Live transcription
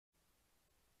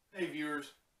Hey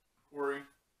viewers, Corey.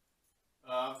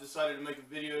 I've decided to make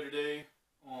a video today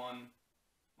on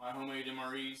my homemade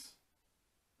MREs.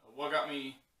 What got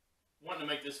me wanting to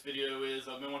make this video is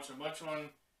I've been watching a bunch on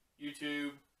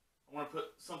YouTube. I want to put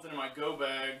something in my go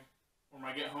bag or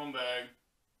my get home bag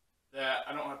that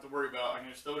I don't have to worry about. I can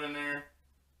just throw it in there.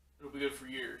 It'll be good for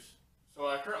years. So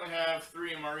I currently have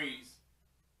 3 MREs.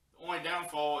 The only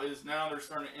downfall is now they're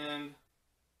starting to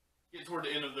get toward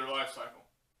the end of their life cycle.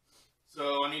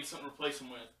 So I need something to replace them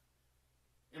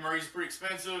with. MREs are pretty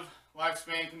expensive.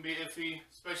 Lifespan can be iffy,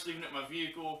 especially even at my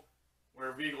vehicle,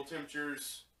 where vehicle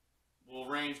temperatures will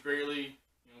range greatly.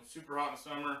 Super hot in the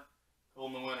summer,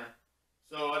 cold in the winter.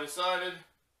 So I decided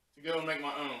to go and make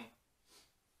my own.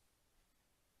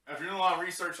 After doing a lot of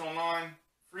research online,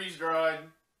 freeze-dried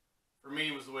for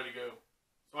me was the way to go.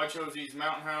 So I chose these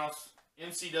Mountain House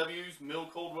MCWs, mill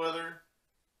cold weather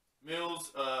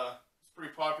mills. It's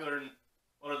pretty popular in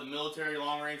a lot of the military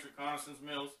long-range reconnaissance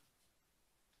mills.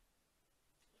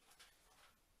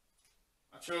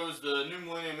 I chose the New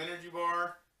Millennium Energy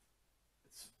Bar.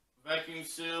 It's vacuum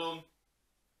sealed,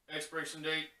 expiration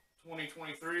date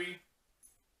 2023. I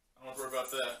don't have to worry about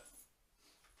that.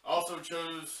 I also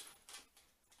chose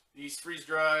these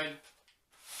freeze-dried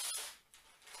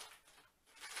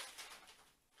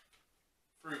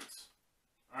fruits.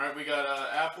 Alright, we got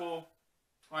apple,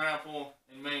 pineapple,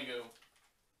 and mango.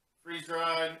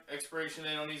 Freeze-dried, expiration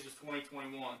date on these is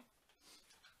 2021.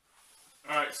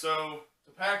 Alright, so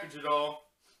to package it all,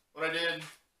 what I did,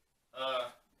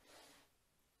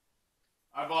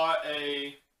 I bought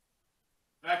a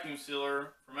vacuum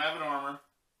sealer from Avid Armor,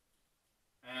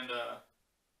 and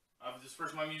this is the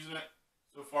first time I'm using it.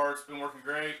 So far it's been working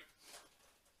great.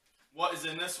 What is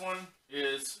in this one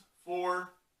is 4 of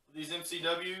these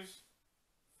MCWs,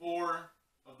 4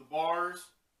 of the bars,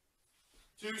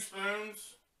 2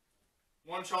 spoons,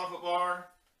 1 chocolate bar,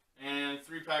 and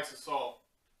 3 packs of salt.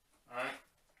 Alright.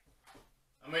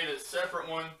 I made a separate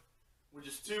one with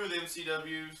just 2 of the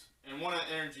MCWs and 1 of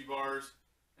the energy bars.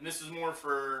 And this is more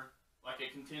for like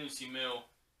a contingency meal.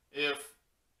 If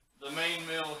the main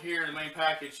meal here, the main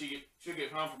package, should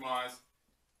get compromised,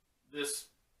 this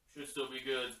should still be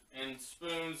good. And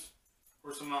spoons, of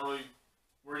course I'm not really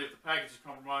worried if the package is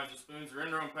compromised. The spoons are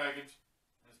in their own package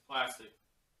and it's plastic.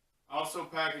 I also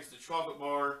packaged the chocolate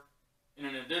bar in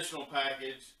an additional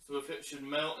package, so if it should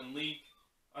melt and leak,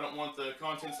 I don't want the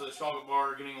contents of the chocolate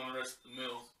bar getting on the rest of the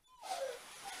meals.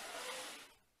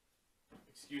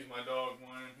 Excuse my dog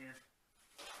whining here.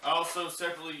 I also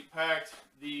separately packed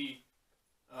the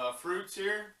fruits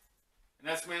here, and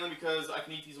that's mainly because I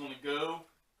can eat these on the go.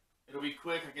 It'll be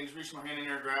quick. I can just reach my hand in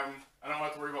there and grab them. I don't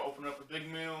have to worry about opening up a big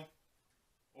meal.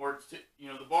 Or,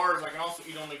 the bars I can also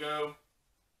eat on the go,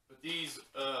 but these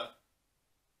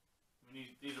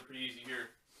these are pretty easy here.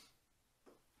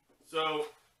 So,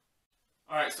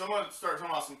 alright, so I'm going to start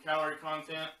talking about some calorie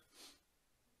content.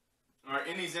 Alright,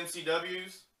 in these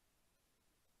MCWs,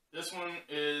 this one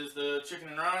is the chicken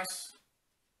and rice,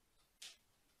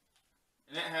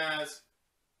 and it has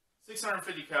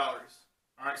 650 calories.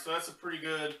 Alright, so that's a pretty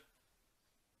good,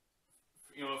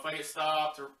 if I get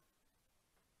stopped or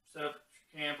set up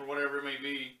camp or whatever it may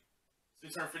be,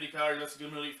 650 calories, that's a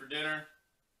good meal to eat for dinner.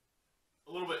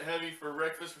 A little bit heavy for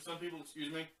breakfast for some people,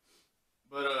 excuse me.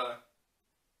 But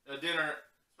dinner,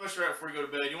 especially right before you go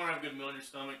to bed, you want to have a good meal in your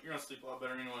stomach. You're going to sleep a lot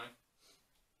better anyway.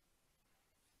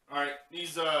 Alright,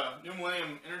 these New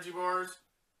Millennium Energy Bars,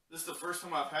 this is the first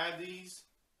time I've had these.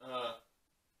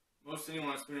 Most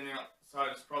anyone that's been in the outside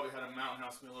has probably had a Mountain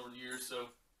House meal over the years, so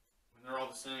they're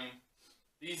all the same.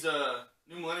 These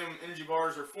New Millennium Energy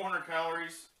Bars are 400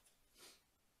 calories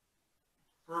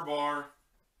per bar,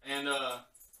 and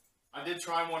I did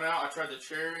try one out. I tried the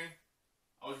cherry.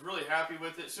 I was really happy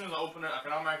with it. As soon as I opened it, I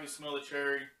could automatically smell the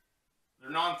cherry.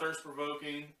 They're non-thirst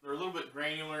provoking. They're a little bit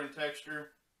granular in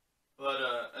texture, but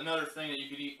another thing that you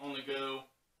could eat on the go.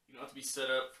 You don't have to be set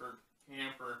up for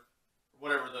camp or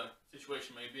whatever the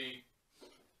situation may be.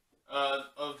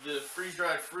 Of the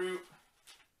freeze-dried fruit,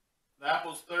 the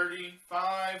apple's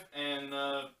 35, and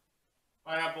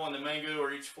pineapple and the mango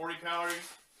are each 40 calories.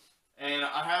 And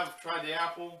I have tried the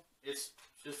apple. It's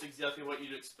just exactly what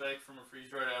you'd expect from a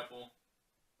freeze-dried apple.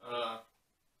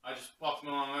 I just popped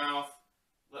them in my mouth,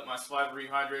 let my saliva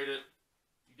rehydrate it.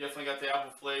 You definitely got the apple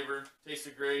flavor.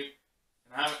 Tasted great.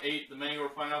 And I haven't ate the mango or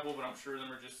pineapple, but I'm sure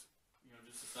them are just,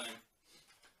 just the same.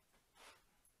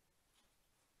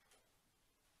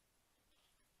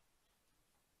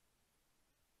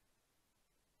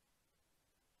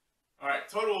 Alright,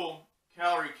 total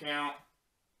calorie count.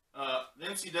 The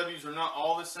MCWs are not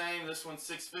all the same. This one's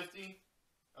 650.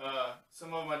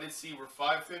 Some of them I did see were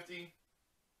 550.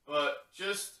 But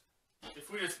just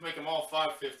if we just make them all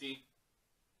 550,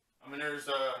 I mean, there's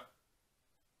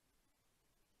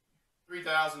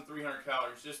 3,300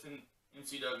 calories just in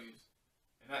MCWs,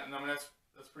 and I mean that's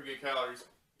pretty good calories.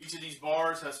 Each of these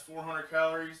bars has 400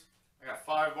 calories. I got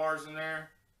 5 bars in there,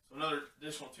 so another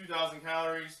additional 2,000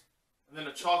 calories. And then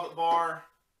a chocolate bar.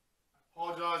 I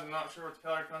apologize, I'm not sure what the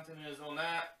calorie content is on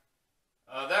that.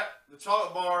 The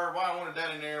chocolate bar, why I wanted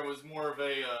that in there was more of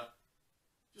a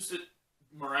just a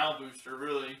morale booster,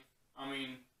 really. I mean,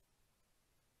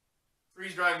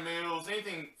 freeze-dried meals,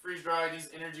 anything freeze-dried, these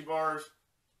energy bars,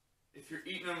 if you're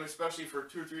eating them, especially for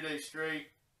 2 or 3 days straight,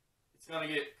 it's going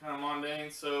to get kind of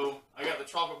mundane. So I got the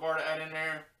chocolate bar to add in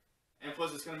there, and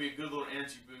plus it's going to be a good little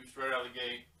energy boost right out of the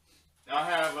gate. Now I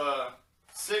have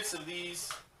 6 of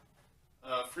these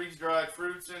freeze-dried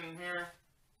fruits in here,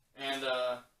 and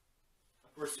of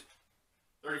course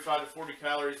 35 to 40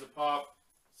 calories a pop.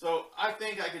 So I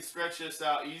think I could stretch this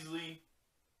out easily.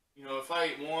 You know, if I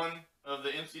ate 1 of the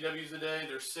MCWs a day,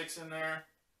 there's 6 in there.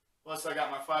 Plus I got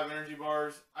my 5 energy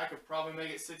bars. I could probably make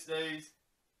it 6 days.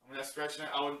 I mean, that's stretching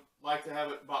it. I would like to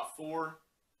have it about 4.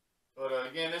 But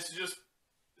again, this is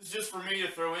just for me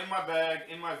to throw in my bag,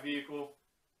 in my vehicle.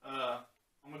 I'm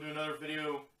going to do another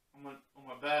video on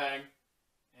my bag,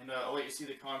 and I'll let you see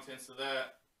the contents of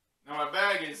that. Now my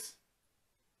bag is,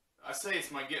 I say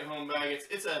it's my get-home bag.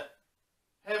 It's a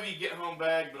heavy get-home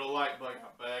bag, but a light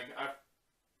bag. I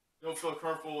don't feel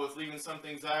comfortable with leaving some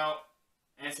things out,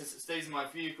 and since it stays in my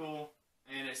vehicle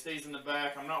and it stays in the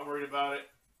back, I'm not worried about it.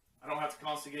 I don't have to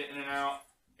constantly get in and out,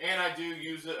 and I do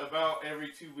use it about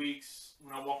every 2 weeks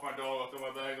when I walk my dog. I'll throw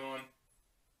my bag on.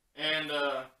 And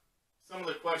some of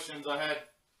the questions I had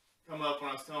come up when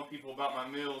I was telling people about my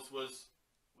meals was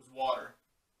water.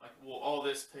 Like, well, all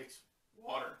this takes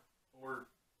water, or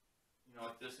you know,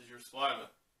 like this is your saliva.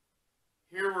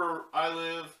 Here where I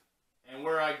live and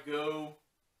where I go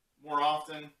more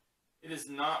often, it is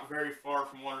not very far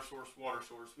from water source.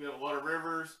 We have a lot of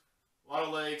rivers, a lot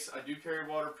of lakes. I do carry a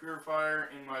water purifier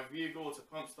in my vehicle. It's a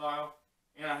pump style,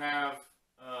 and I have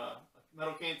a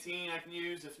metal canteen I can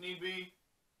use if need be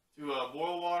to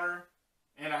boil water,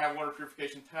 and I have water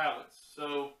purification tablets.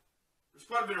 So there's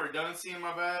quite a bit of redundancy in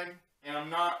my bag, and I'm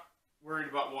not worried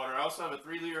about water. I also have a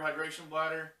 3-liter hydration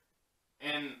bladder,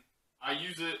 and I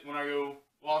use it when I go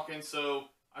walking, so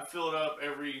I fill it up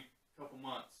every couple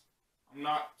months. I'm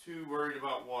not too worried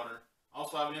about water. I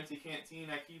also have an empty canteen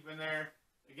I keep in there.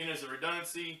 Again, as a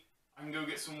redundancy, I can go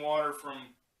get some water from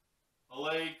a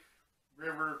lake,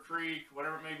 river, creek,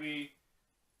 whatever it may be.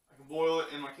 I can boil it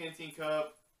in my canteen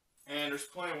cup, and there's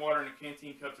plenty of water in the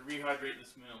canteen cup to rehydrate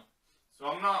this meal. So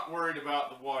I'm not worried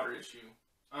about the water issue.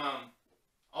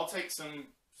 I'll take some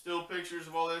still pictures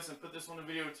of all this and put this on the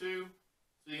video too,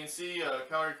 so you can see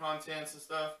calorie contents and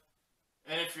stuff.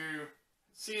 And if you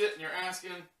see it and you're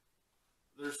asking,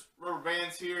 there's rubber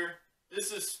bands here.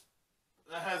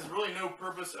 That has really no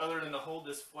purpose other than to hold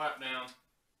this flap down.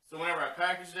 So whenever I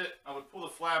packaged it, I would pull the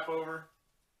flap over,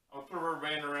 I would put a rubber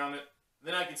band around it,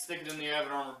 then I could stick it in the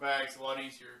AvidArmor bags a lot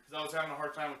easier, because I was having a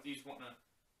hard time with these wanting to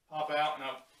pop out, and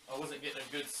I wasn't getting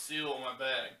a good seal on my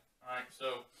bag. Alright,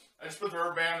 so I just put the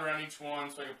rubber band around each one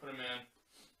so I could put them in.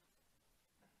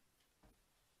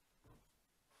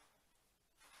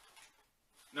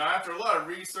 Now, after a lot of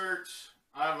research,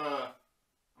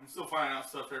 I'm still finding out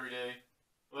stuff every day.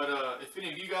 But if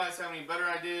any of you guys have any better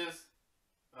ideas,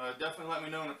 definitely let me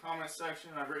know in the comments section.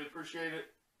 I greatly appreciate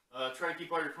it. Try to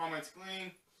keep all your comments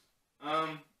clean.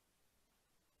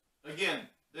 Again,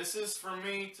 this is for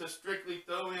me to strictly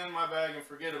throw in my bag and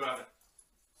forget about it.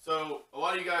 So a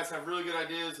lot of you guys have really good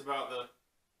ideas about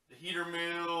the heater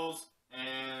meals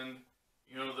and,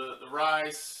 you know, the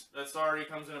rice that's already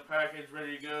comes in a package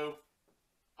ready to go.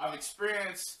 I've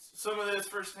experienced some of this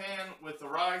firsthand with the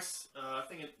rice. I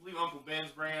believe Uncle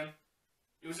Ben's brand.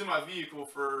 It was in my vehicle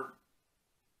for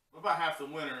about half the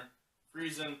winter.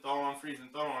 Freezing, thaw on, freezing,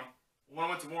 thaw on. When I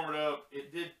went to warm it up,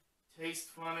 it did taste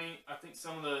funny. I think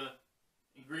some of the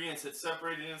ingredients had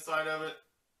separated inside of it.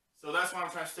 So that's why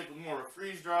I'm trying to stick with more of a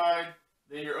freeze-dried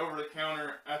than your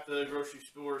over-the-counter at the grocery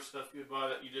store stuff you would buy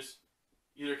that you just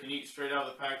either can eat straight out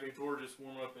of the package or just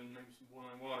warm up in maybe some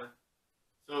boiling water.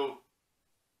 So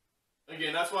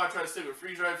again, that's why I try to stick with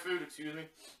freeze-dried food,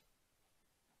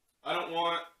 I don't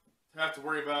want to have to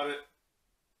worry about it.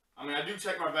 I mean, I do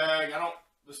check my bag. I don't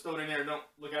just throw it in there and don't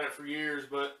look at it for years,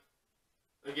 but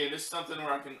again, this is something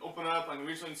where I can open up, I can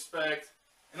visually inspect,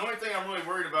 and the only thing I'm really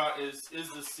worried about is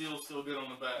the seal still good on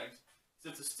the bags?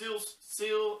 Since the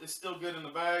seal is still good in the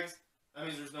bags, that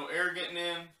means there's no air getting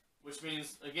in, which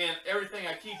means, again, everything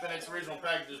I keep in its original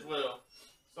package as well.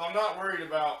 So I'm not worried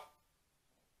about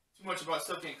too much about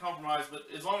stuff getting compromised, but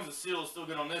as long as the seal is still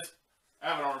good on this,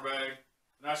 Avid Armor bag,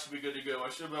 and I should be good to go. I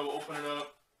should be able to open it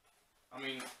up. I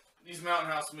mean, these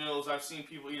Mountain House meals, I've seen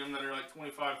people eat them that are like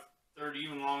 25, 30,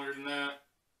 even longer than that,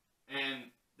 and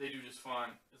they do just fine.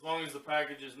 As long as the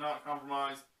package is not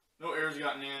compromised, no air's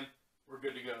gotten in, we're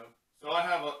good to go. So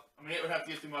it would have to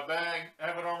get through my bag,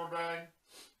 Avid Armor bag,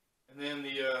 and then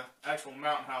the actual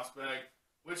Mountain House bag,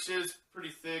 which is pretty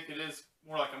thick. It is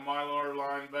more like a Mylar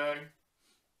lined bag.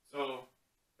 So,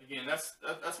 again,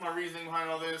 that's my reasoning behind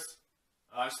all this.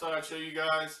 I just thought I'd show you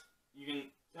guys. You can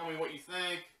tell me what you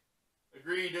think.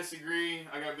 Agree, disagree.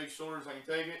 I got big shoulders, I can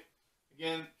take it.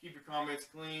 Again, keep your comments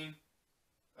clean.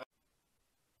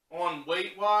 On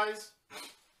weight-wise,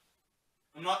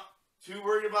 I'm not too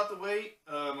worried about the weight.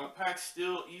 My pack's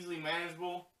still easily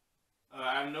manageable.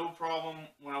 I have no problem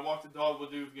when I walk the dog. We'll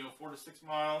do 4 to 6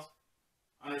 miles.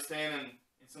 I understand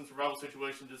in some survival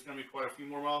situations there's going to be quite a few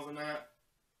more miles than that,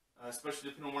 especially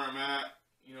depending on where I'm at.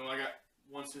 I got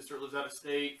one sister that lives out of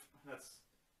state. That's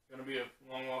going to be a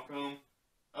long walk home.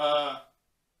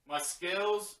 My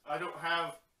scales, I don't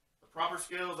have the proper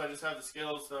scales. I just have the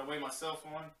scales that I weigh myself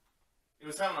on. It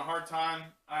was having a hard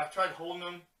time. I tried holding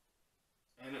them,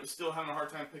 and it was still having a hard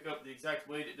time pick up the exact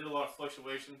weight. It did a lot of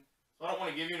fluctuation. So I don't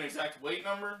want to give you an exact weight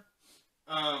number.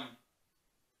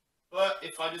 But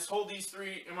if I just hold these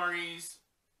 3 MREs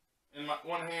in my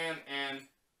one hand and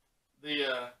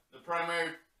the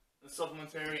primary, the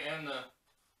supplementary, and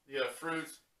the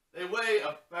fruits, they weigh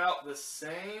about the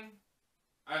same.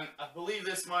 I believe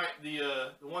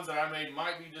the ones that I made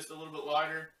might be just a little bit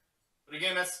lighter. But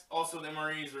again, that's also the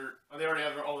MREs they already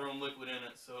have all their own liquid in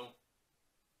it. So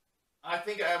I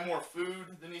think I have more food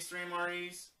than these 3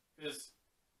 MREs, because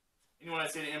when I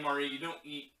say the MRE,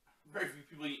 very few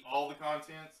people eat all the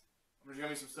contents. There's going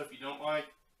to be some stuff you don't like.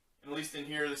 And at least in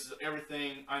here, this is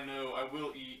everything I know I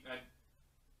will eat, and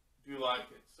I do like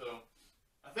it. So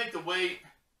I think the weight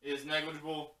is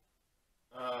negligible.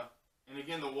 And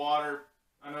again, the water,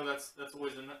 I know that's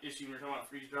always an issue when you're talking about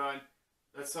freeze-dried.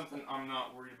 That's something I'm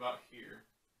not worried about here.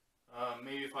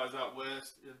 Maybe if I was out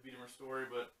west, it would be a different story,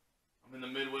 but I'm in the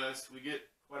Midwest. We get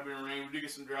quite a bit of rain. We do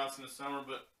get some droughts in the summer,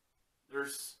 but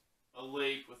there's a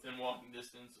lake within walking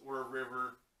distance, or a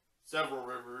river, several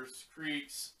rivers,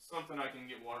 creeks, something I can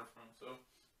get water from. So,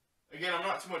 again, I'm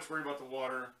not too much worried about the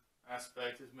water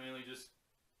aspect. It's mainly just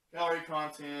calorie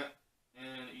content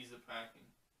and ease of packing.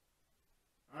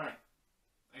 Alright,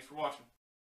 thanks for watching.